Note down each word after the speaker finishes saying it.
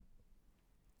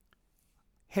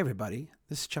Hey everybody,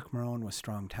 this is Chuck Marone with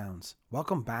Strong Towns.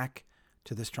 Welcome back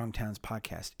to the Strong Towns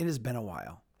podcast. It has been a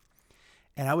while,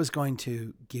 and I was going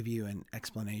to give you an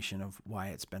explanation of why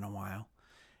it's been a while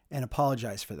and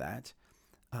apologize for that.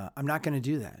 I'm not going to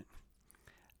do that.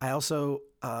 I also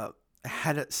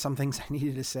had some things I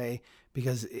needed to say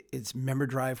because it's Member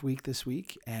Drive week this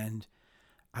week, and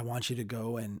I want you to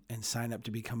go and sign up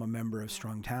to become a member of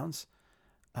Strong Towns.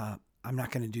 I'm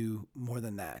not going to do more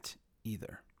than that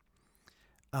either.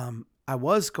 I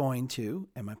was going to,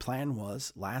 and my plan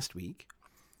was last week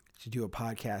to do a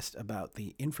podcast about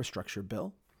the infrastructure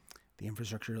bill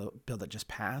that just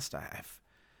passed. I have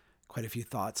quite a few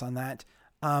thoughts on that.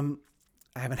 I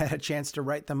haven't had a chance to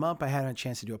write them up. I hadn't had a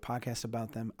chance to do a podcast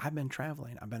about them. I've been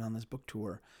traveling. I've been on this book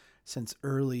tour since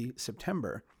early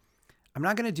September. I'm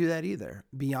not going to do that either,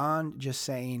 beyond just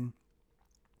saying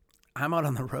I'm out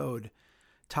on the road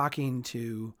talking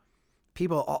to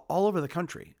people all over the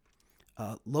country.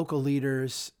 Local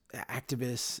leaders,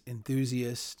 activists,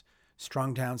 enthusiasts,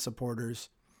 Strong Town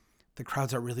supporters. The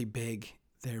crowds are really big.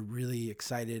 They're really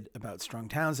excited about Strong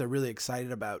Towns. They're really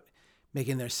excited about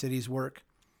making their cities work.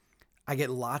 I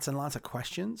get lots and lots of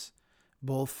questions,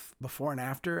 both before and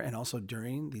after, and also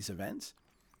during these events.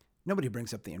 Nobody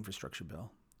brings up the infrastructure bill.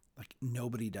 Like,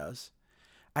 nobody does.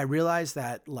 I realize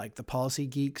that, like, the policy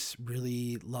geeks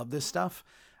really love this stuff.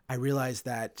 I realize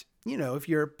that, if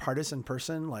you're a partisan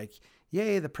person, like,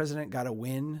 yay, the president got a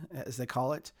win, as they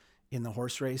call it, in the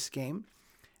horse race game.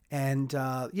 And,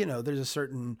 there's a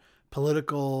certain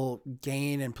political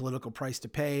gain and political price to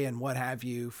pay and what have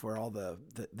you for all the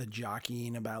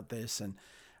jockeying about this. And,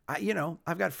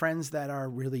 I've got friends that are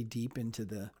really deep into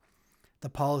the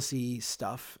policy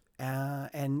stuff. They're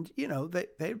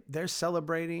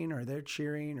celebrating or they're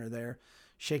cheering or they're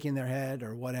shaking their head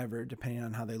or whatever, depending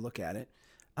on how they look at it.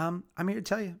 I'm here to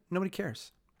tell you, nobody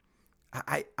cares.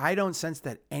 I don't sense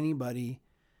that anybody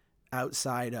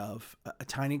outside of a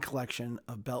tiny collection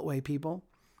of Beltway people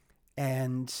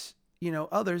and,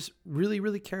 others really,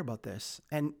 really care about this.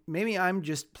 And maybe I'm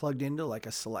just plugged into like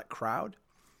a select crowd,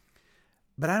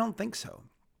 but I don't think so.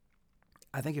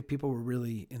 I think if people were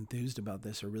really enthused about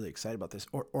this or really excited about this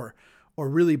or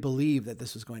really believe that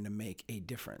this was going to make a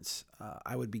difference,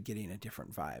 I would be getting a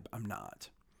different vibe. I'm not.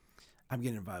 I'm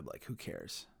getting a vibe like, who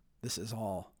cares? This is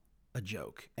all a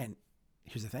joke. And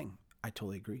here's the thing. I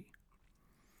totally agree.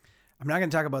 I'm not going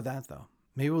to talk about that, though.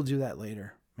 Maybe we'll do that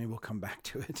later. Maybe we'll come back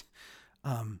to it.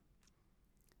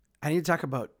 I need to talk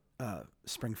about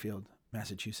Springfield,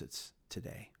 Massachusetts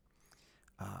today.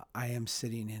 I am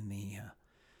sitting in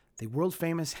the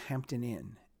world-famous Hampton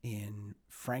Inn in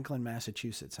Franklin,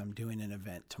 Massachusetts. I'm doing an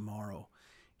event tomorrow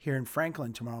here in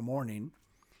Franklin tomorrow morning.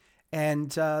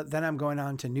 And then I'm going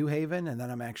on to New Haven, and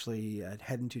then I'm actually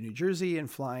heading to New Jersey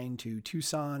and flying to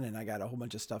Tucson, and I got a whole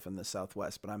bunch of stuff in the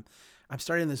Southwest. But I'm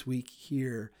starting this week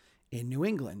here in New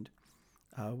England.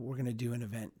 We're going to do an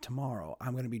event tomorrow.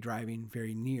 I'm going to be driving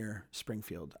very near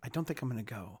Springfield. I don't think I'm going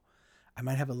to go. I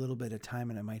might have a little bit of time,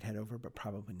 and I might head over, but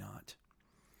probably not.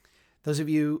 Those of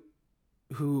you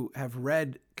who have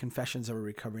read Confessions of a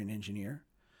Recovering Engineer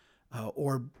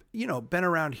or, been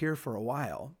around here for a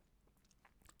while,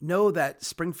 know that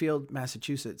Springfield,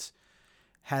 Massachusetts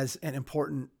has an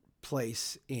important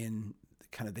place in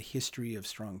kind of the history of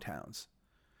Strong Towns.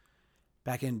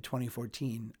 Back in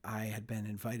 2014, I had been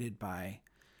invited by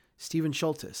Stephen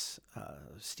Schultes.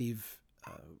 Steve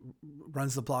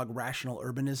runs the blog Rational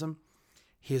Urbanism.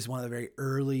 He is one of the very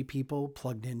early people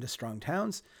plugged into Strong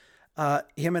Towns.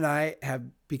 Him and I have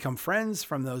become friends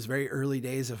from those very early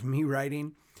days of me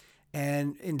writing.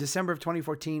 And in December of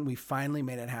 2014, we finally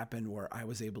made it happen where I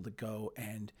was able to go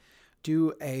and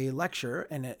do a lecture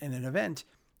and an event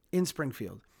in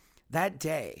Springfield. That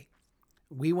day,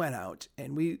 we went out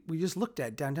and we just looked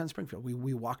at downtown Springfield.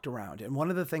 We walked around. And one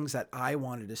of the things that I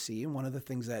wanted to see and one of the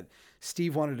things that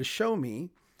Steve wanted to show me,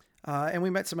 and we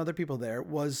met some other people there,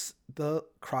 was the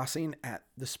crossing at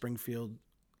the Springfield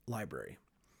Library,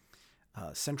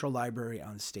 Central Library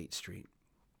on State Street.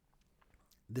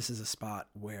 This is a spot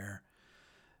where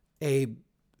a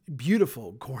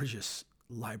beautiful, gorgeous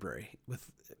library with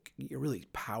a really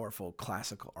powerful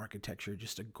classical architecture,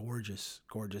 just a gorgeous,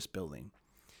 gorgeous building,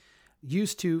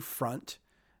 used to front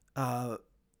a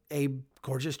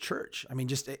gorgeous church. I mean,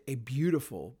 just a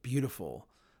beautiful, beautiful,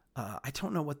 I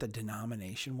don't know what the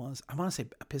denomination was. I want to say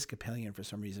Episcopalian for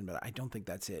some reason, but I don't think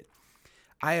that's it.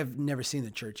 I have never seen the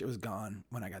church. It was gone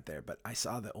when I got there, but I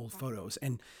saw the old photos.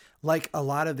 And like a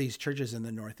lot of these churches in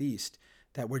the Northeast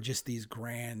that were just these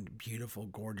grand, beautiful,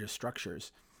 gorgeous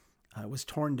structures, it was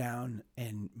torn down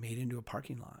and made into a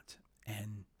parking lot.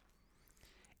 And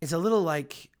it's a little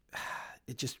like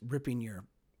it just ripping your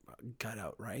gut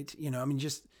out, right? I mean,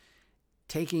 just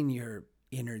taking your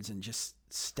innards and just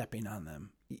stepping on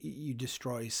them, you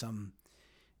destroy some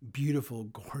beautiful,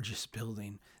 gorgeous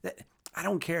building. That I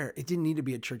don't care. It didn't need to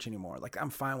be a church anymore. Like, I'm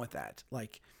fine with that.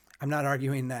 Like, I'm not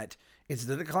arguing that it's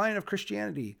the decline of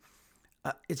Christianity.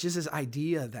 It's just this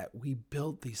idea that we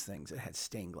built these things. It had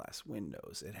stained glass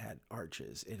windows. It had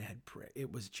arches.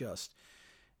 It was just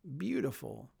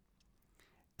beautiful.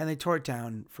 And they tore it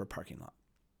down for a parking lot.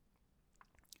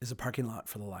 It was a parking lot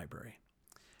for the library.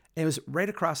 And it was right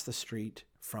across the street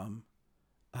from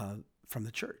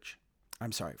the church.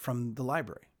 I'm sorry, from the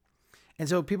library. And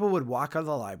so people would walk out of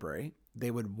the library.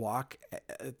 They would walk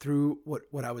through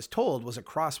what I was told was a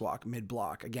crosswalk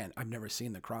mid-block. Again, I've never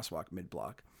seen the crosswalk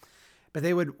mid-block. But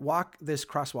they would walk this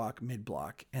crosswalk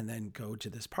mid-block and then go to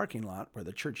this parking lot where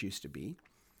the church used to be.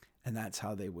 And that's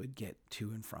how they would get to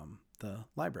and from the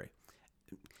library.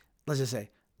 Let's just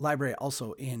say, library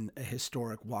also in a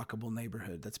historic walkable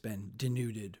neighborhood that's been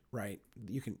denuded, right?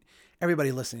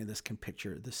 Everybody listening to this can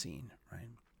picture the scene, right?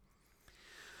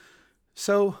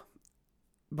 So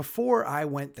before I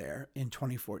went there in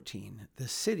 2014, the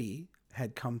city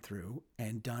had come through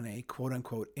and done a quote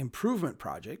unquote improvement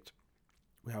project.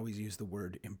 We always use the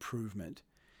word improvement,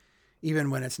 even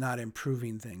when it's not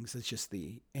improving things. It's just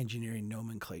the engineering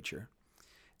nomenclature.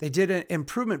 They did an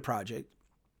improvement project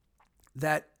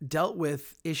that dealt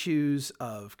with issues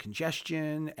of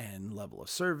congestion and level of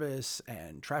service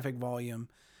and traffic volume.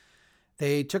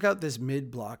 They took out this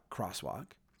mid-block crosswalk.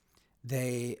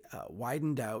 They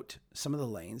widened out some of the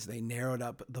lanes. They narrowed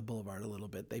up the boulevard a little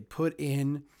bit. They put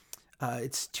in,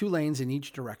 it's 2 lanes in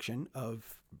each direction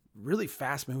of really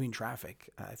fast-moving traffic.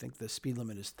 I think the speed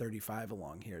limit is 35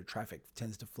 along here. Traffic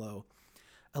tends to flow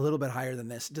a little bit higher than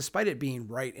this, despite it being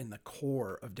right in the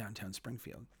core of downtown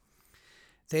Springfield.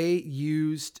 They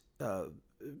used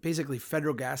basically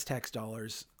federal gas tax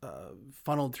dollars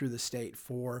funneled through the state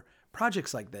for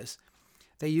projects like this.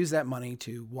 They used that money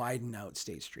to widen out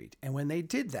State Street. And when they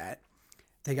did that,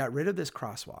 they got rid of this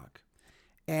crosswalk.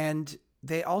 And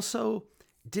they also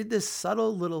did this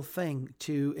subtle little thing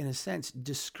to, in a sense,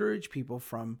 discourage people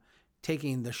from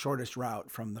taking the shortest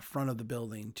route from the front of the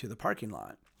building to the parking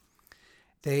lot.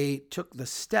 They took the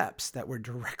steps that were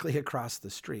directly across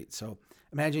the street. So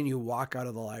imagine you walk out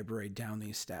of the library down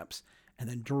these steps, and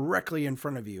then directly in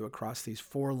front of you, across these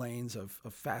 4 lanes of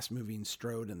fast-moving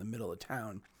strode in the middle of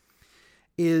town,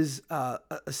 is a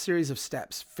series of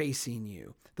steps facing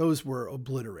you. Those were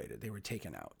obliterated. They were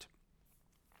taken out.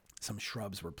 Some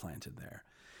shrubs were planted there.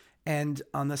 And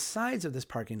on the sides of this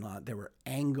parking lot, there were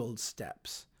angled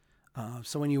steps.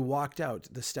 So when you walked out,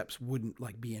 the steps wouldn't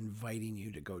be inviting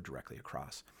you to go directly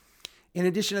across. In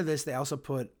addition to this, they also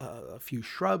put a few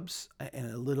shrubs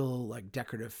and a little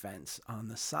decorative fence on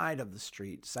the side of the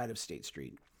street, side of State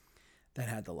Street, that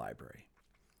had the library.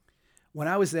 When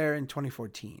I was there in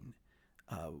 2014,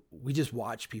 we just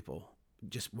watched people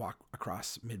just walk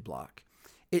across mid-block.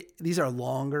 These are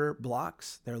longer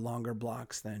blocks. They're longer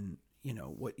blocks than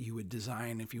what you would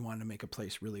design if you wanted to make a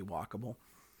place really walkable.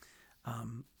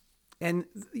 And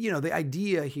the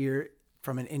idea here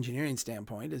from an engineering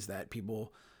standpoint is that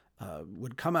people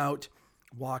would come out,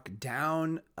 walk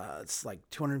down, it's like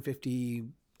 250,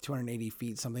 280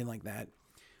 feet, something like that.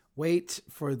 Wait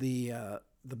for the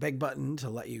big button to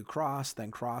let you cross,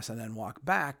 and then walk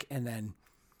back, and then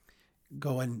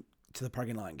go into the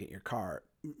parking lot and get your car.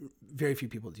 Very few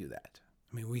people do that.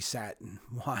 I mean, we sat and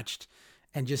watched,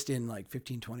 and just in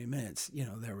 15, 20 minutes,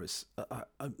 there was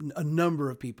a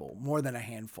number of people, more than a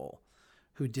handful,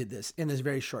 who did this in this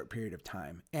very short period of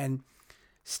time. And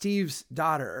Steve's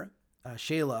daughter,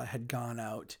 Shayla, had gone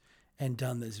out and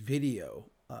done this video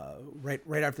right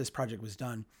after this project was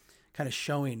done, kind of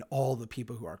showing all the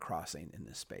people who are crossing in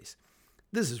this space.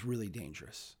 This is really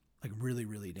dangerous, really,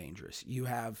 really dangerous. You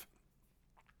have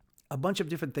a bunch of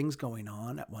different things going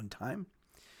on at one time.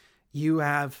 You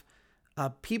have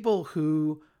people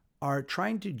who are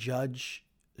trying to judge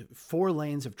 4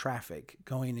 lanes of traffic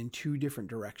going in 2 different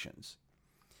directions.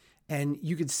 And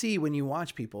you could see when you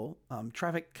watch people,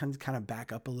 traffic can kind of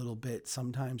back up a little bit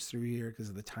sometimes through here because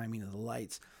of the timing of the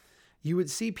lights. You would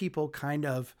see people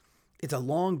it's a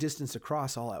long distance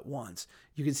across all at once.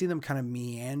 You can see them kind of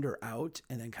meander out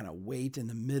and then kind of wait in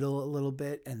the middle a little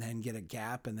bit and then get a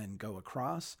gap and then go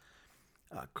across.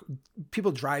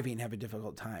 People driving have a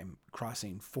difficult time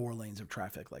crossing 4 lanes of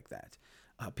traffic like that.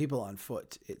 People on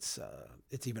foot, it's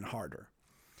even harder.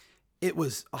 It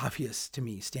was obvious to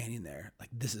me standing there,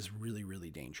 this is really, really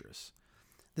dangerous.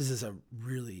 This is a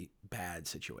really bad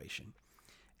situation.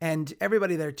 And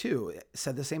everybody there too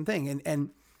said the same thing.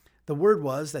 And the word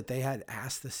was that they had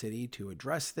asked the city to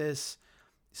address this.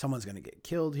 someone's going to get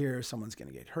killed here. Someone's going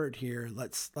to get hurt here.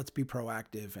 Let's be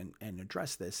proactive and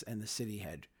address this. And the city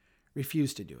had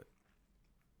refused to do it.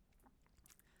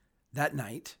 That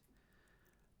night,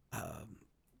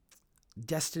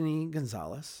 Destiny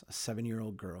Gonzalez, a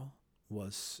 7-year-old girl,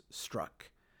 was struck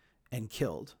and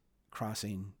killed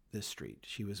crossing this street.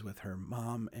 She was with her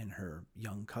mom and her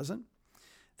young cousin.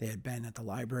 They had been at the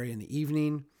library in the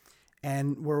evening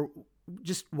and were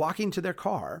just walking to their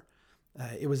car.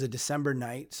 It was a December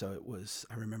night, so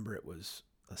I remember it was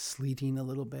sleeting a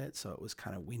little bit, so it was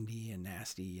kind of windy and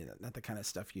nasty, not the kind of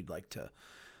stuff you'd like to,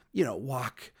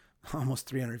 walk almost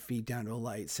 300 feet down to a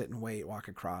light, sit and wait, walk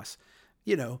across.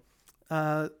 They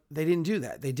didn't do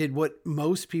that. They did what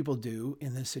most people do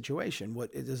in this situation, what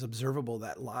it is observable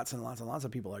that lots and lots and lots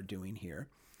of people are doing here.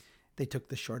 They took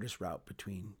the shortest route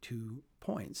between 2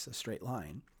 points, a straight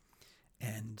line,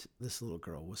 and this little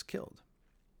girl was killed.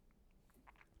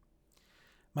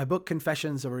 My book,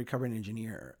 Confessions of a Recovering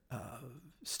Engineer,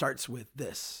 starts with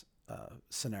this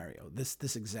scenario,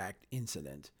 this exact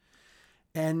incident,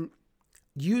 and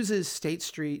uses State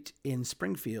Street in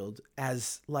Springfield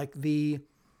as like the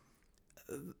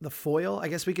foil, I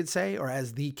guess we could say, or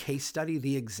as the case study,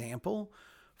 the example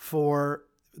for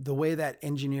the way that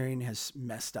engineering has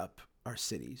messed up our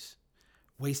cities,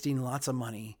 wasting lots of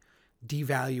money,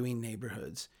 devaluing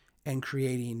neighborhoods, and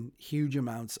creating huge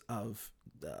amounts of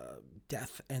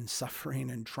death and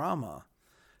suffering and trauma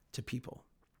to people.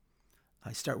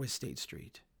 I start with State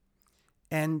Street.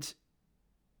 And,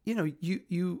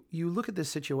 you look at this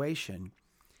situation,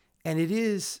 and it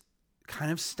is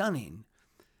kind of stunning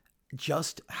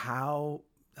just how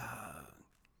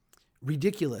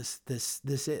ridiculous this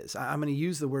is. I'm going to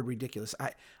use the word ridiculous.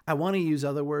 I want to use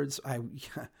other words.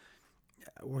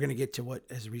 We're going to get to what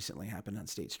has recently happened on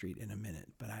State Street in a minute,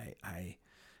 but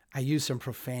I use some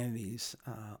profanities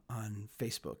on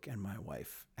Facebook, and my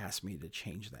wife asked me to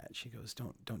change that. She goes,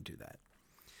 don't do that.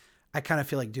 I kind of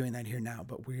feel like doing that here now,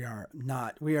 but we are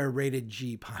a rated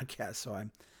G podcast, so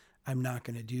I'm not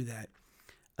going to do that.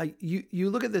 You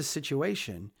look at this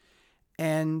situation,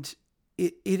 and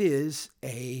it is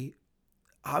a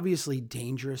obviously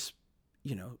dangerous,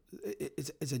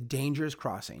 it's a dangerous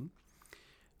crossing.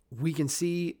 We can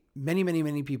see many, many,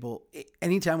 many people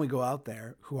anytime we go out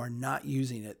there who are not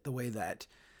using it the way that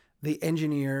the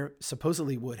engineer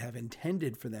supposedly would have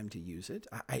intended for them to use it.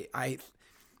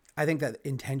 I think that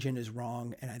intention is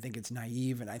wrong, and I think it's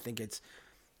naive, and I think it's,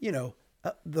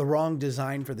 the wrong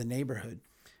design for the neighborhood.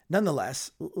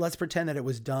 Nonetheless, let's pretend that it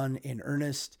was done in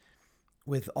earnest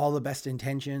with all the best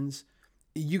intentions.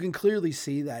 You can clearly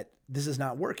see that this is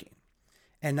not working.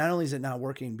 And not only is it not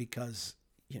working because,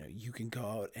 you can go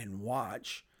out and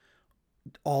watch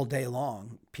all day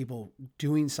long people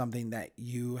doing something that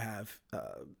you have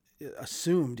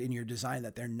assumed in your design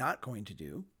that they're not going to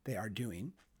do, they are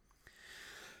doing.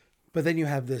 But then you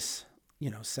have this,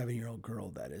 7-year-old girl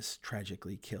that is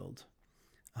tragically killed.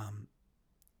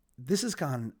 This has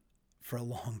gone for a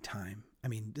long time. I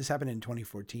mean, this happened in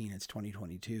 2014. It's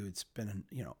 2022. It's been,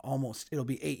 it'll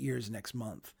be 8 years next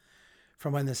month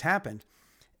from when this happened.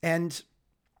 And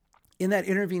in that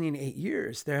intervening 8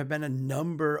 years, there have been a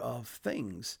number of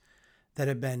things that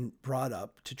have been brought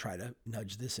up to try to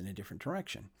nudge this in a different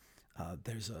direction.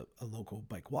 There's a local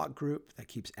bike walk group that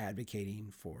keeps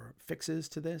advocating for fixes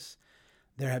to this.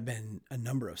 There have been a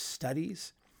number of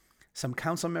studies. Some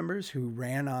council members who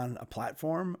ran on a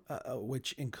platform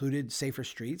which included safer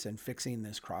streets and fixing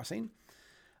this crossing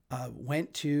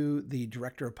went to the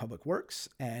director of public works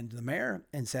and the mayor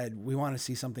and said, we want to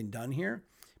see something done here.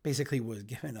 Basically was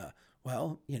given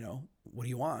what do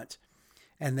you want?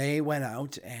 And they went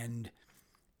out and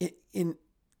in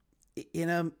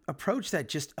an approach that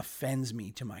just offends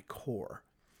me to my core,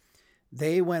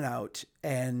 they went out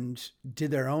and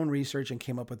did their own research and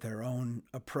came up with their own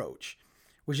approach,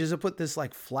 which is to put this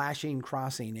like flashing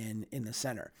crossing in the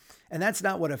center. And that's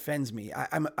not what offends me.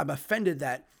 I'm offended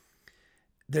that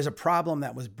there's a problem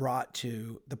that was brought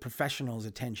to the professionals'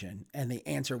 attention, and the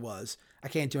answer was, I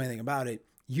can't do anything about it.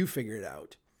 You figure it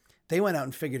out. They went out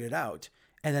and figured it out.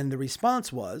 And then the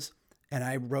response was, and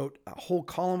I wrote a whole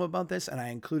column about this, and I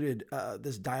included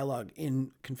this dialogue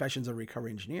in Confessions of a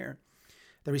Recovering Engineer.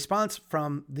 The response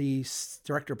from the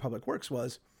director of public works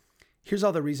was, here's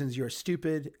all the reasons you're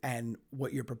stupid and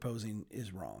what you're proposing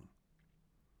is wrong.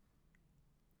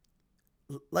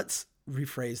 Let's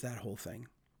rephrase that whole thing.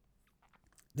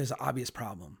 There's an obvious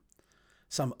problem.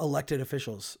 Some elected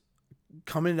officials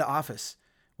come into office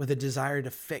with a desire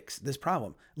to fix this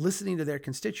problem, listening to their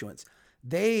constituents.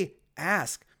 They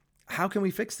ask, how can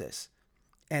we fix this?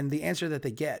 And the answer that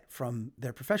they get from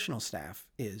their professional staff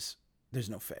is, there's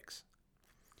no fix.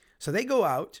 So they go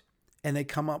out and they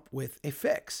come up with a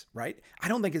fix, right? I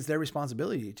don't think it's their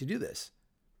responsibility to do this.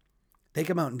 They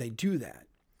come out and they do that.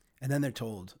 And then they're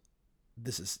told,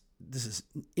 this is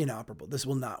inoperable. This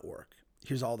will not work.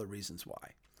 Here's all the reasons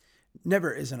why.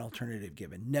 Never is an alternative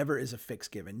given. Never is a fix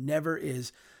given. Never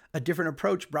is a different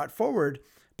approach brought forward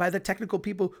by the technical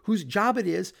people whose job it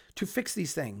is to fix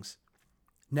these things.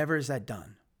 Never is that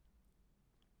done.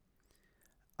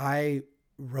 I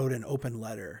wrote an open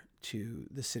letter to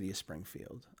the city of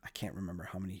Springfield. I can't remember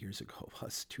how many years ago it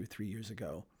was, 2 or 3 years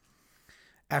ago,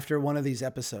 after one of these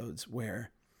episodes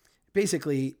where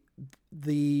basically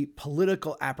the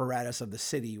political apparatus of the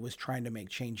city was trying to make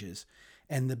changes,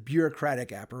 and the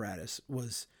bureaucratic apparatus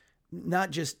was not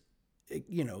just,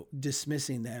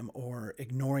 dismissing them or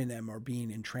ignoring them or being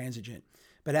intransigent,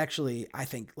 but actually, I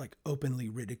think, like openly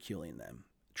ridiculing them,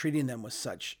 treating them with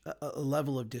such a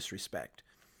level of disrespect.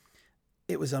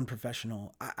 It was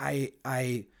unprofessional.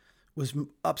 I was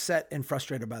upset and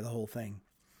frustrated by the whole thing.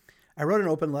 I wrote an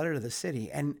open letter to the city,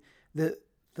 and the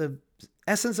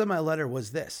essence of my letter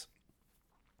was this: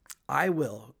 I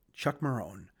will, Chuck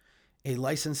Marone, a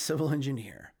licensed civil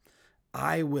engineer,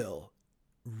 I will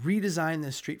redesign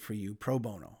this street for you pro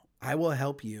bono. I will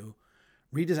help you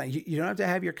redesign. You don't have to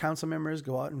have your council members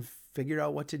go out and figure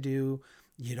out what to do.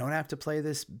 You don't have to play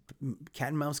this cat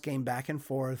and mouse game back and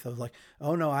forth of like,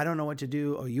 oh no, I don't know what to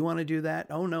do. Oh, you want to do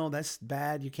that? Oh no, that's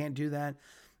bad. You can't do that.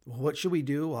 Well, what should we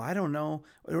do? Well, I don't know.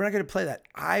 We're not going to play that.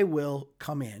 I will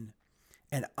come in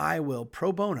and I will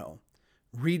pro bono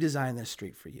redesign this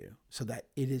street for you so that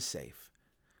it is safe,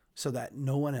 so that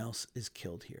no one else is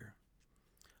killed here.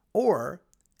 Or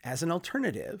as an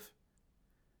alternative,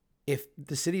 if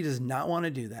the city does not want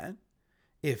to do that,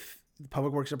 if the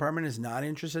Public Works Department is not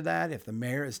interested in that, if the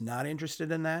mayor is not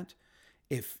interested in that,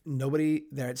 if nobody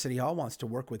there at City Hall wants to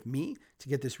work with me to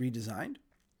get this redesigned,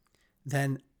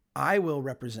 then I will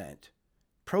represent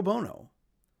pro bono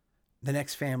the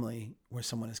next family where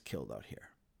someone is killed out here.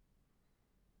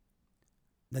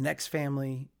 The next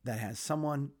family that has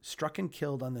someone struck and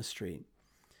killed on the street,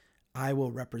 I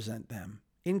will represent them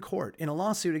in court, in a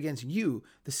lawsuit against you,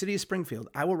 the city of Springfield.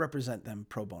 I will represent them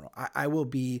pro bono. I will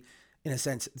be, in a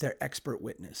sense, their expert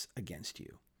witness against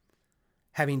you,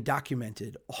 having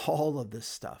documented all of this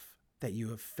stuff that you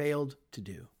have failed to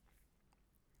do.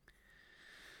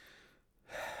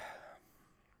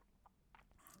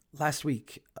 Last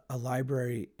week, a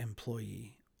library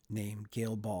employee named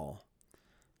Gail Ball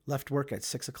left work at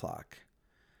 6 o'clock,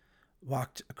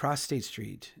 walked across State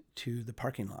Street to the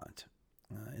parking lot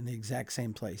in the exact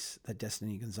same place that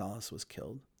Destiny Gonzalez was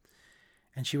killed,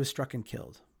 and she was struck and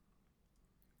killed.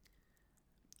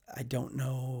 I don't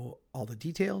know all the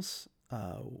details.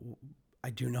 I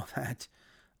do know that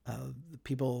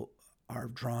people are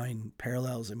drawing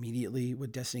parallels immediately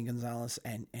with Destiny Gonzalez,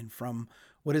 and from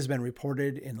what has been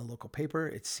reported in the local paper,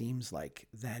 it seems like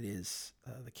that is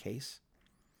the case.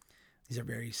 These are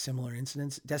very similar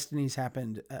incidents. Destiny's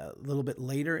happened a little bit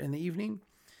later in the evening,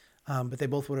 but they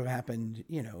both would have happened,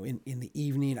 in the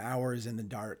evening hours in the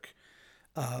dark,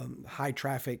 high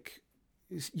traffic,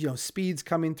 speeds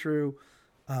coming through.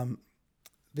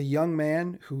 The young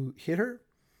man who hit her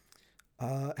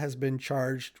has been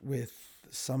charged with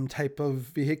some type of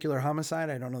vehicular homicide.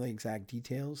 I don't know the exact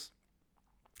details.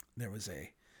 There was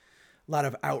a lot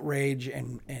of outrage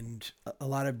and a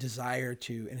lot of desire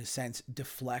to, in a sense,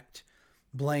 deflect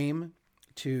blame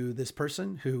to this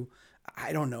person who,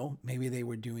 I don't know, maybe they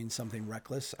were doing something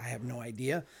reckless. I have no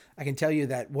idea. I can tell you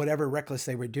that whatever reckless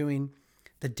they were doing,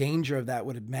 the danger of that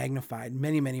would have magnified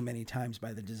many, many, many times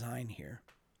by the design here.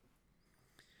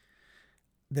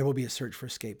 There will be a search for a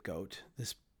scapegoat.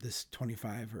 This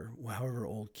 25 or however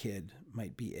old kid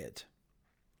might be it.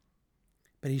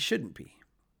 But he shouldn't be.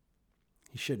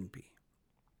 He shouldn't be.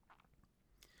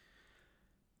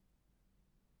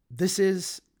 This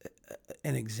is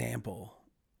an example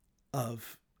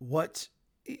of what,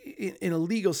 in a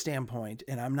legal standpoint,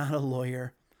 and I'm not a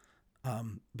lawyer,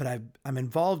 but I'm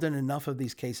involved in enough of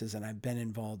these cases, and I've been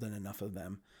involved in enough of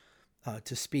them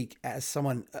to speak as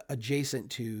someone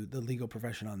adjacent to the legal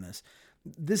profession on this.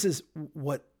 This is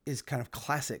what is kind of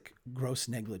classic gross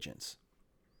negligence.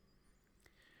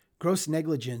 Gross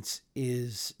negligence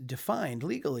is defined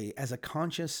legally as a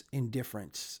conscious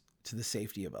indifference to the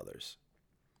safety of others.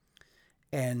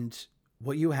 And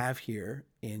what you have here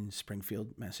in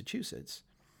Springfield, Massachusetts,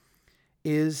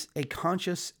 is a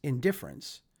conscious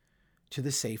indifference to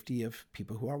the safety of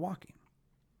people who are walking.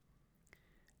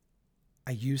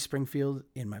 I use Springfield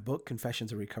in my book,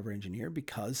 Confessions of a Recovery Engineer,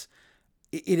 because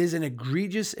it is an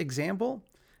egregious example,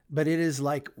 but it is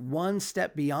like one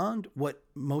step beyond what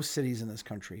most cities in this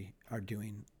country are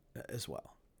doing as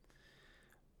well.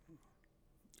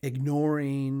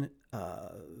 ignoring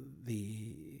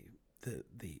the,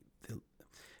 the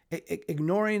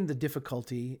ignoring the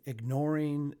difficulty,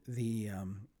 ignoring the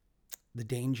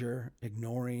danger,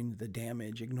 ignoring the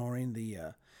damage, ignoring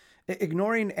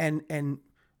and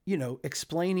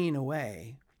explaining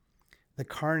away the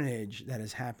carnage that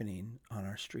is happening on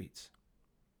our streets.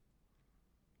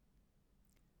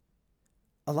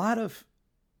 A lot of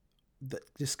the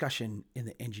discussion in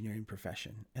the engineering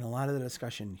profession and a lot of the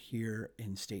discussion here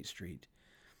in State Street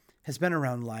has been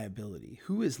around liability.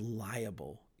 Who is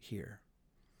liable here?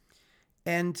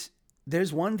 And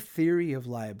there's one theory of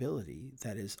liability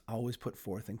that is always put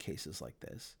forth in cases like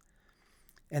this.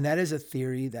 And that is a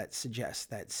theory that suggests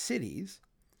that cities,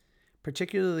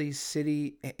 particularly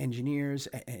city engineers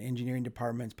and engineering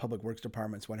departments, public works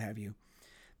departments, what have you,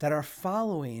 that are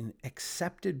following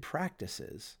accepted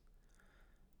practices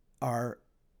are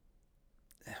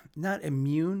not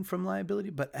immune from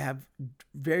liability, but have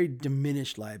very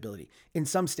diminished liability. In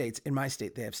some states, in my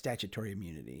state, they have statutory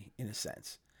immunity in a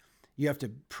sense. You have to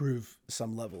prove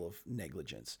some level of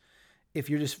negligence. If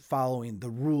you're just following the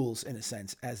rules in a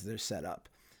sense as they're set up,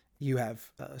 you have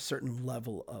a certain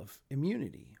level of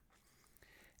immunity.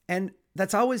 And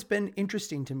that's always been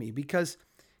interesting to me because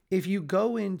if you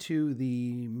go into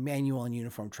the manual and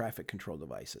uniform traffic control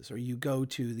devices, or you go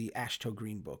to the AASHTO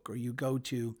Green Book, or you go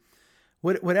to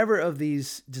whatever of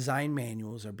these design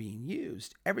manuals are being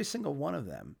used, every single one of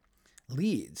them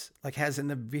has in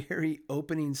the very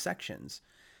opening sections,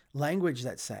 language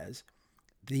that says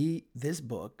this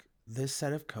book, this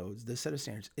set of codes, this set of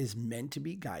standards is meant to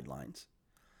be guidelines.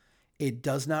 It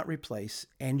does not replace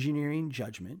engineering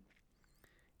judgment.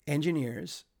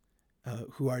 Engineers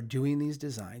who are doing these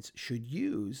designs should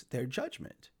use their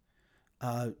judgment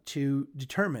to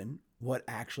determine what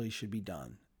actually should be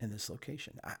done in this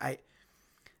location.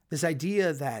 This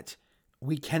idea that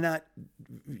we cannot,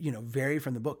 vary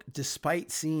from the book,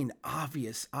 despite seeing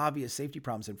obvious safety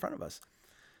problems in front of us,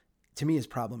 to me is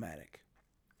problematic.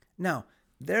 Now,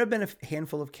 there have been a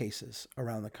handful of cases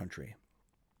around the country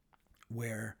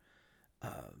where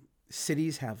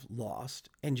cities have lost,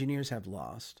 engineers have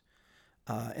lost,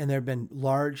 and there have been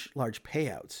large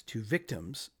payouts to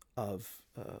victims of,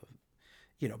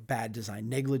 bad design,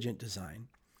 negligent design.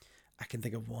 I can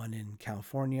think of one in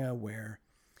California where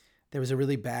there was a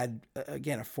really bad, a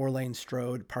 4-lane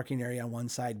strode, parking area on one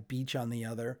side, beach on the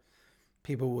other.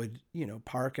 People would,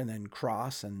 park and then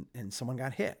cross, and someone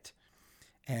got hit.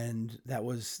 And there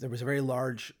was a very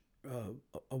large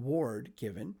award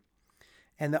given.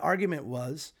 And the argument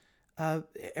was,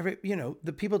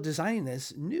 the people designing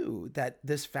this knew that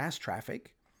this fast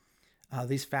traffic,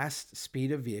 these fast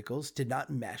speed of vehicles did not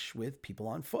mesh with people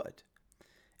on foot.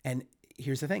 And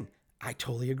here's the thing. I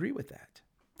totally agree with that.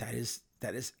 That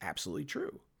is absolutely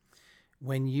true.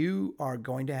 When you are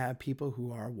going to have people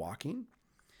who are walking,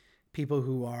 people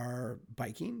who are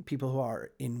biking, people who are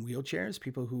in wheelchairs,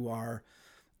 people who are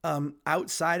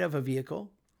outside of a vehicle,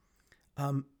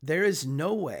 there is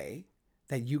no way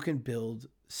that you can build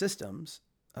systems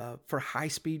for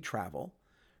high-speed travel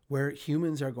where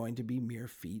humans are going to be mere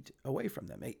feet away from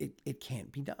them. It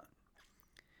can't be done.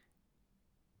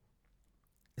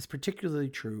 It's particularly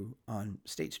true on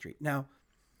State Street. Now,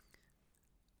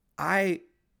 I'm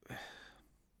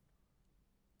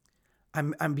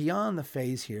beyond the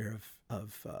phase here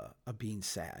of being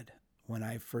sad. When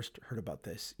I first heard about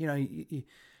this, the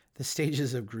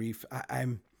stages of grief.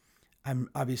 I'm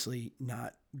obviously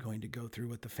not going to go through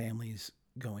what the family's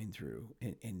going through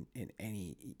in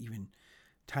any even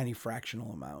tiny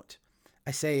fractional amount.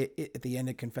 I say at the end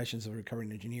of Confessions of a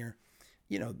Recovering Engineer,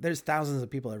 there's thousands of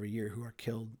people every year who are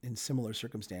killed in similar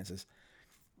circumstances.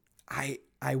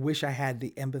 I wish I had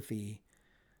the empathy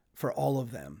for all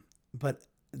of them, but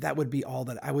that would be all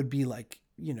that I would be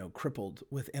crippled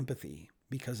with empathy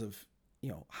because of,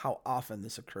 how often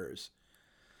this occurs.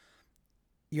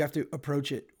 You have to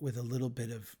approach it with a little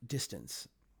bit of distance.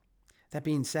 That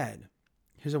being said,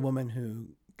 here's a woman who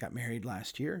got married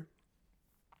last year,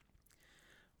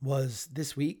 was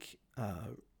this week,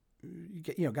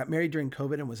 got married during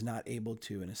COVID and was not able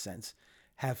to, in a sense,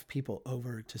 have people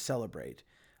over to celebrate.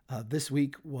 This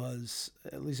week was,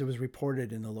 at least it was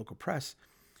reported in the local press,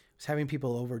 was having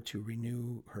people over to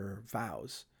renew her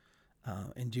vows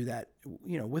and do that,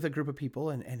 with a group of people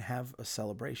and have a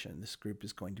celebration. This group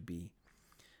is going to be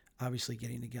obviously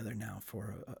getting together now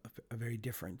for a very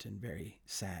different and very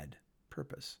sad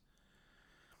purpose.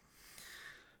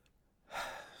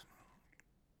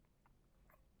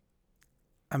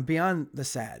 I'm beyond the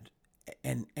sad,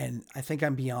 and I think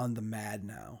I'm beyond the mad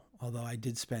now, although I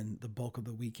did spend the bulk of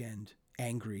the weekend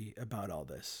angry about all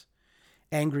this.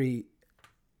 Angry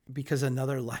because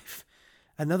another life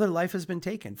has been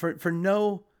taken for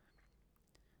no,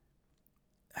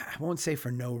 I won't say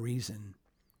for no reason,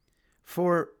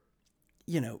 for,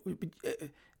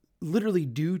 literally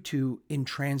due to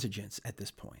intransigence at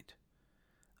this point,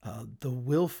 the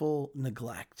willful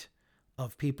neglect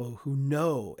of people who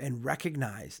know and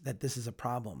recognize that this is a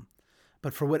problem,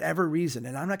 but for whatever reason,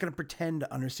 and I'm not going to pretend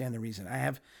to understand the reason. I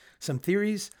have some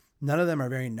theories. None of them are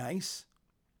very nice.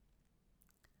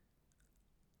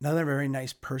 None of them are very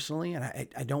nice personally, and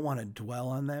I don't want to dwell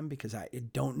on them because I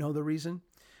don't know the reason.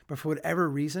 But for whatever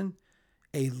reason,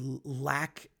 a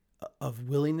lack of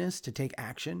willingness to take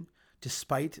action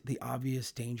despite the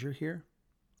obvious danger here.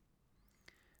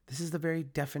 This is the very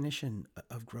definition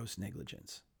of gross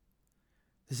negligence.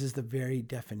 This is the very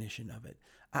definition of it.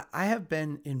 I have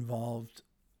been involved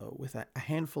with a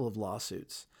handful of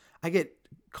lawsuits. I get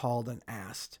called and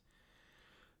asked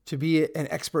to be an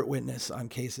expert witness on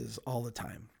cases all the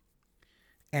time.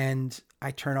 And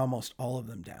I turn almost all of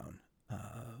them down.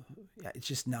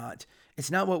 It's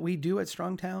not what we do at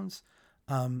Strong Towns.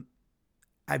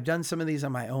 I've done some of these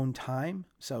on my own time.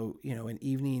 So, an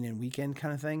evening and weekend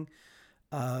kind of thing.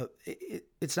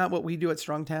 It's not what we do at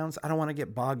Strong Towns. I don't want to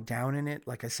get bogged down in it.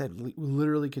 Like I said, we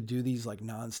literally could do these like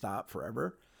nonstop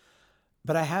forever.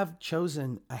 But I have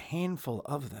chosen a handful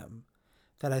of them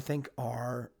that I think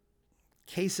are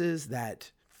cases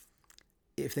that,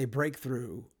 if they break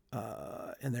through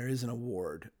and there is an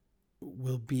award,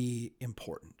 will be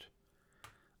important.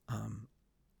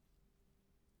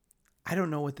 I don't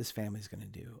know what this family is going to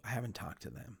do. I haven't talked to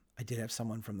them. I did have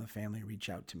someone from the family reach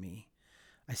out to me.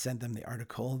 I sent them the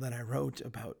article that I wrote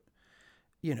about,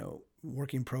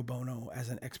 working pro bono as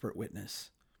an expert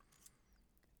witness.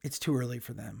 It's too early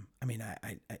for them. I mean,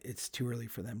 it's too early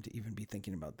for them to even be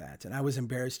thinking about that. And I was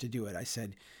embarrassed to do it. I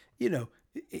said,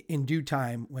 in due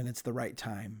time, when it's the right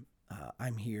time,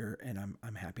 I'm here and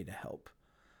I'm happy to help.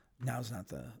 Now's not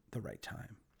the right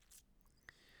time.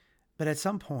 But at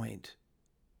some point,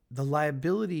 the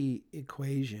liability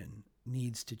equation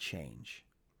needs to change.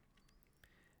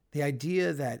 The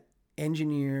idea that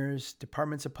engineers,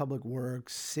 departments of public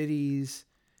works, cities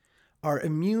are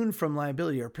immune from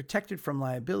liability or protected from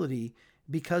liability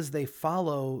because they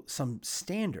follow some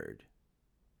standard.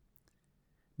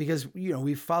 Because,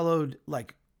 we've followed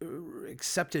like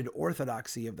accepted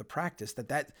orthodoxy of the practice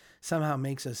that somehow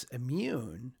makes us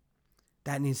immune.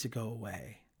 That needs to go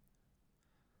away.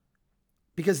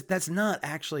 Because that's not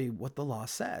actually what the law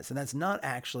says. And that's not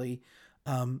actually,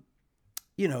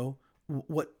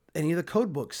 what any of the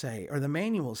code books say or the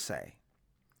manuals say.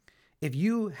 If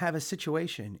you have a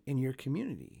situation in your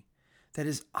community that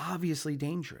is obviously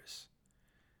dangerous,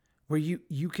 where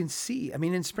you can see,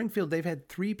 in Springfield, they've had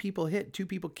 3 people hit, 2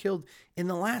 people killed in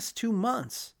the last 2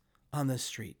 months on this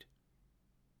street.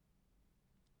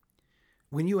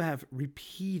 When you have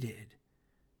repeated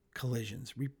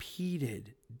collisions,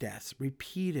 repeated deaths,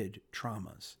 repeated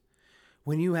traumas,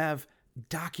 when you have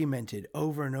documented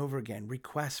over and over again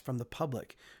requests from the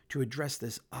public to address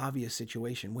this obvious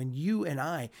situation, when you and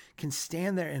I can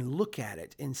stand there and look at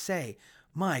it and say,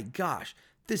 my gosh,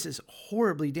 this is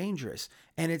horribly dangerous.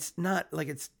 And it's not like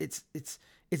it's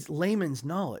layman's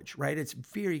knowledge, right? It's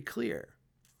very clear.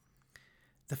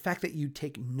 The fact that you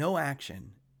take no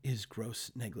action is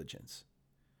gross negligence.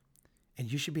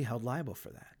 And you should be held liable for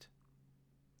that.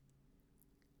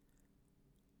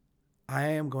 I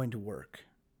am going to work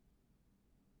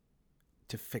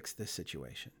to fix this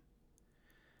situation.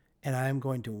 And I am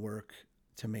going to work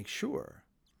to make sure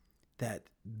that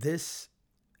this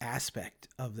aspect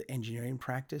of the engineering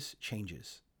practice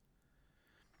changes.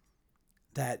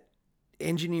 That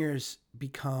engineers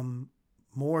become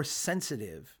more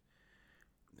sensitive.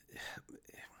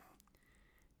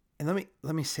 And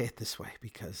let me say it this way,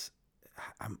 because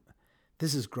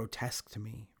this is grotesque to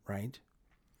me, right?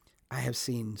 I have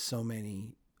seen so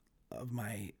many of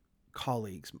my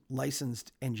colleagues,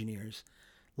 licensed engineers,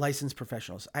 licensed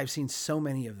professionals, I've seen so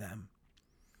many of them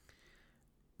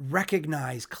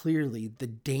recognize clearly the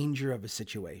danger of a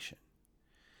situation,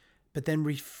 but then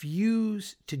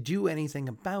refuse to do anything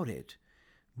about it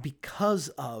because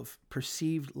of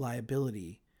perceived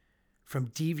liability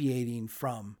from deviating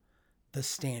from the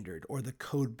standard or the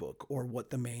code book or what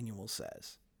the manual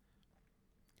says.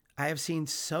 I have seen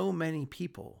so many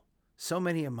people, so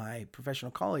many of my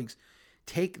professional colleagues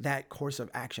take that course of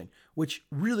action, which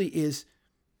really is,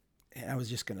 and I was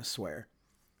just going to swear,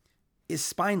 is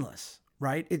spineless,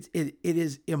 right? It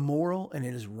is immoral and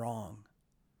it is wrong.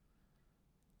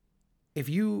 If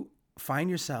you find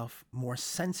yourself more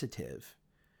sensitive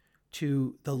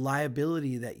to the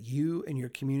liability that you and your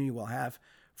community will have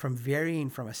from varying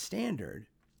from a standard,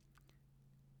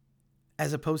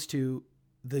 as opposed to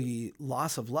the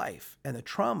loss of life and the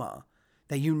trauma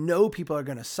that you know people are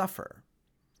going to suffer,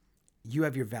 you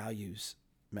have your values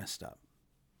messed up.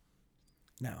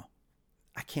 Now,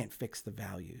 I can't fix the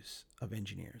values of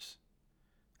engineers.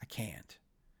 I can't.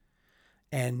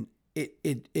 And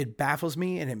it baffles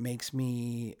me, and it makes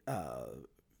me,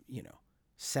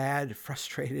 sad,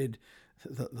 frustrated,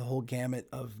 the whole gamut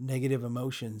of negative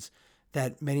emotions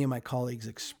that many of my colleagues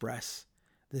express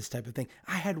this type of thing.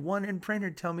 I had one in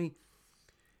Brainerd tell me,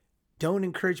 don't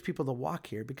encourage people to walk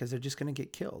here because they're just going to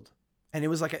get killed. And it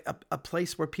was like a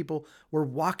place where people were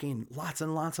walking, lots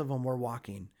and lots of them were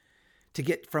walking to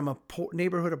get from a poor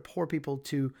neighborhood of poor people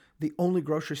to the only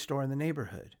grocery store in the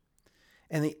neighborhood.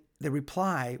 And the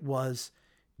reply was,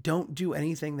 don't do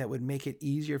anything that would make it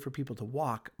easier for people to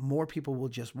walk. More people will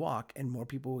just walk and more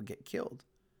people will get killed.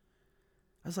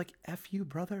 I was like, F you,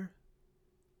 brother.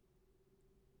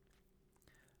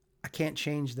 I can't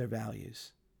change their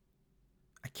values.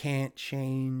 I can't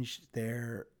change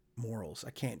their morals.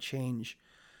 I can't change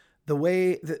the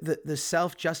way, the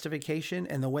self-justification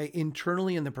and the way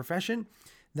internally in the profession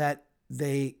that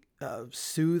they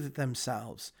soothe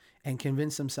themselves and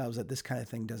convince themselves that this kind of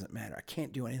thing doesn't matter. I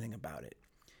can't do anything about it.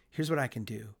 Here's what I can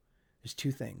do. There's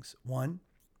two things. One,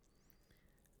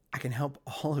 I can help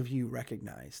all of you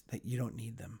recognize that you don't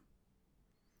need them.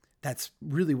 That's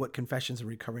really what Confessions of a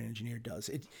Recovering Engineer does.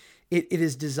 It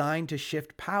is designed to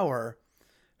shift power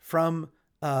from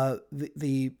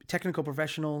the technical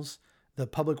professionals, the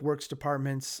public works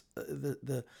departments,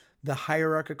 the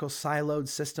hierarchical siloed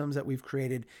systems that we've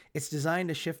created. It's designed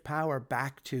to shift power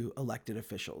back to elected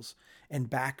officials and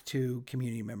back to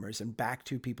community members and back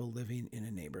to people living in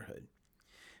a neighborhood.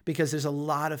 Because there's a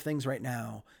lot of things right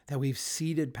now that we've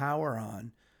ceded power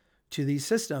on to these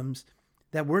systems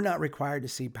that we're not required to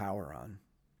cede power on.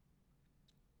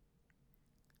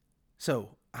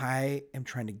 So I am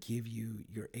trying to give you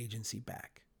your agency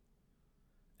back.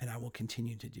 And I will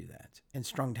continue to do that. And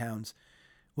Strong Towns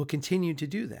will continue to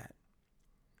do that.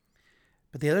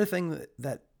 But the other thing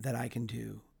that I can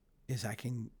do is I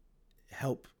can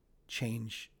help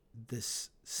change this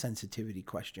sensitivity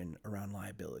question around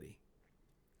liability.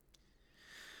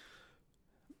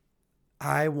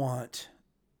 I want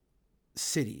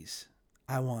cities.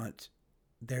 I want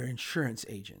their insurance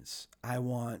agents. I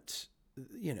want,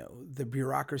 the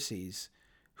bureaucracies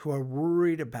who are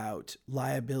worried about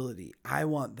liability. I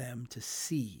want them to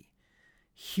see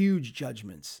huge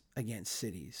judgments against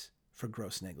cities for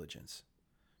gross negligence.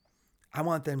 I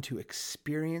want them to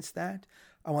experience that.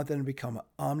 I want them to become an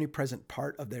omnipresent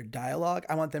part of their dialogue.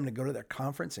 I want them to go to their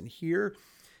conference and hear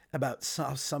about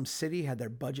some city had their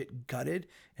budget gutted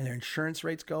and their insurance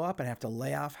rates go up and have to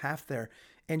lay off half their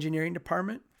engineering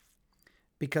department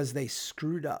because they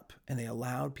screwed up and they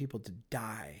allowed people to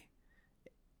die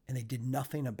and they did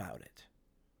nothing about it.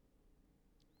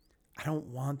 I don't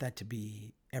want that to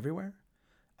be everywhere.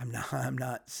 I'm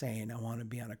not saying I want to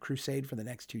be on a crusade for the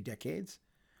next 2 decades,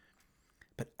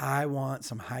 but I want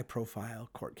some high-profile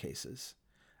court cases.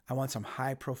 I want some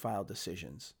high-profile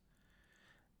decisions.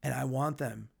 And I want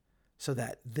them so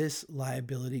that this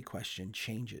liability question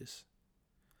changes.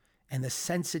 And the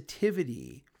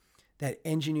sensitivity that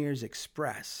engineers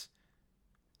express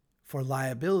for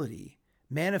liability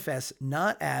manifests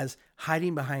not as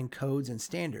hiding behind codes and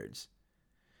standards,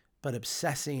 but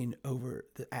obsessing over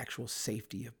the actual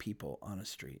safety of people on a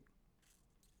street.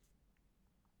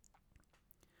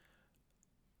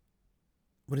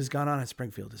 What has gone on in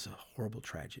Springfield is a horrible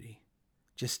tragedy.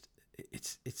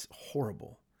 It's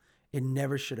horrible. It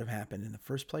never should have happened in the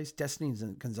first place. Destiny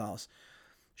Gonzalez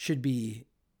should be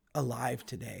alive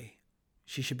today.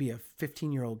 She should be a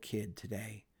 15-year-old kid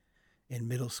today in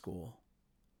middle school.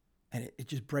 And it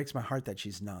just breaks my heart that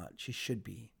she's not. She should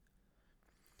be.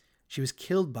 She was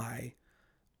killed by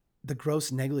the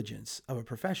gross negligence of a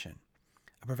profession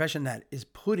that is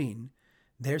putting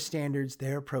their standards,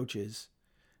 their approaches,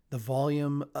 the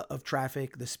volume of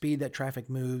traffic, the speed that traffic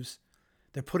moves,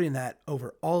 they're putting that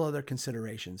over all other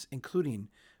considerations, including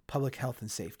public health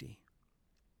and safety.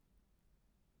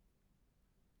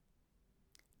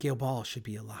 Gail Ball should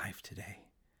be alive today.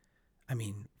 I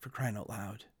mean, for crying out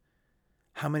loud.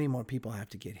 How many more people have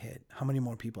to get hit? How many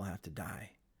more people have to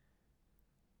die?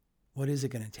 What is it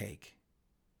going to take?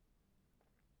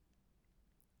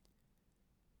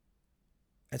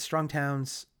 At Strong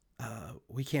Towns,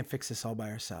 we can't fix this all by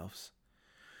ourselves.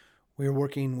 We're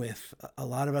working with a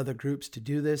lot of other groups to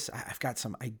do this. I've got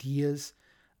some ideas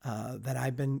that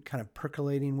I've been kind of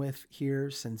percolating with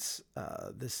here since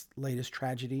this latest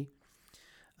tragedy.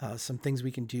 Some things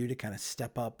we can do to kind of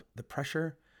step up the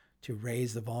pressure, to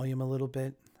raise the volume a little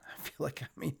bit. I feel like,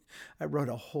 I wrote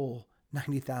a whole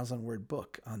 90,000 word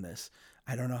book on this.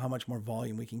 I don't know how much more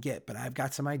volume we can get, but I've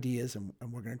got some ideas and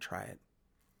we're going to try it.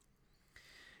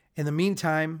 In the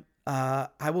meantime, I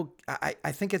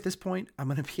think at this point, I'm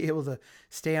going to be able to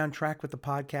stay on track with the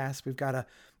podcast. We've got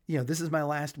this is my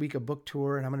last week of book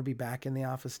tour, and I'm going to be back in the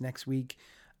office next week.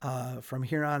 From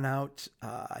here on out,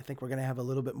 I think we're going to have a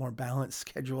little bit more balanced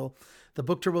schedule. The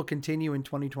book tour will continue in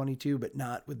 2022, but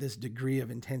not with this degree of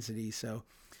intensity. So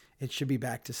it should be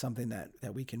back to something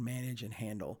that we can manage and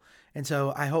handle. And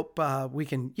so I hope we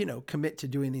can, commit to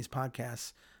doing these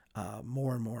podcasts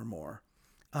more and more and more.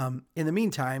 In the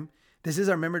meantime, this is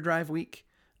our Member Drive week.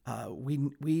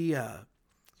 We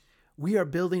are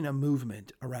building a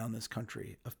movement around this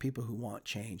country of people who want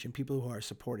change and people who are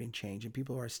supporting change and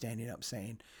people who are standing up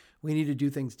saying, we need to do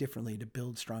things differently to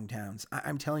build strong towns.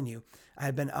 I'm telling you,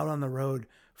 I've been out on the road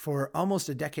for almost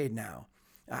a decade now.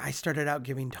 I started out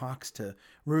giving talks to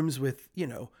rooms with,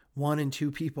 1 and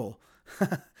 2 people.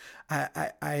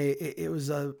 It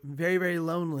was very, very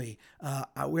lonely.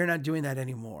 We're not doing that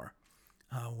anymore.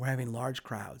 We're having large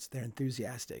crowds. They're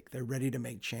enthusiastic. They're ready to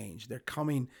make change. They're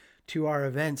coming to our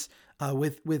events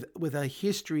with a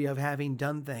history of having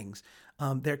done things.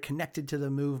 They're connected to the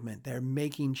movement. They're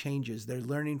making changes. They're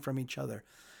learning from each other.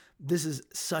 This is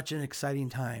such an exciting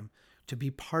time to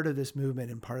be part of this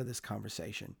movement and part of this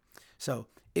conversation. So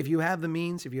if you have the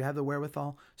means, if you have the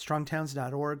wherewithal,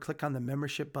 strongtowns.org, click on the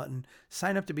membership button,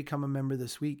 sign up to become a member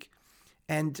this week.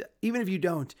 And even if you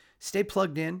don't, stay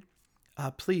plugged in.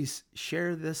 Please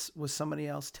share this with somebody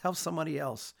else. Tell somebody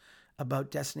else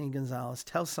about Destiny Gonzalez.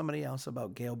 Tell somebody else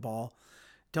about Gail Ball.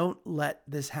 Don't let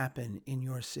this happen in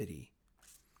your city.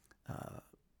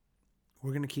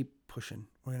 We're going to keep pushing.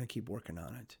 We're going to keep working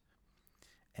on it.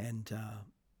 And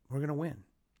we're going to win.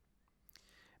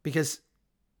 Because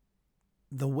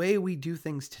the way we do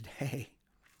things today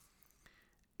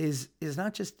is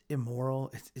not just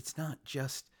immoral. It's not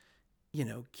just,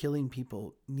 killing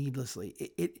people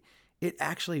needlessly. It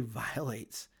actually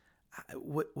violates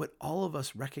what all of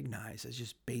us recognize as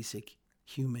just basic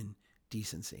human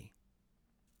decency.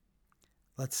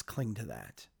 Let's cling to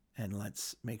that, and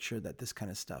let's make sure that this kind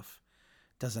of stuff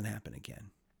doesn't happen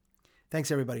again.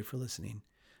 Thanks, everybody, for listening.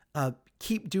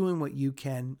 Keep doing what you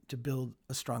can to build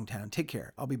a strong town. Take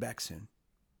care. I'll be back soon.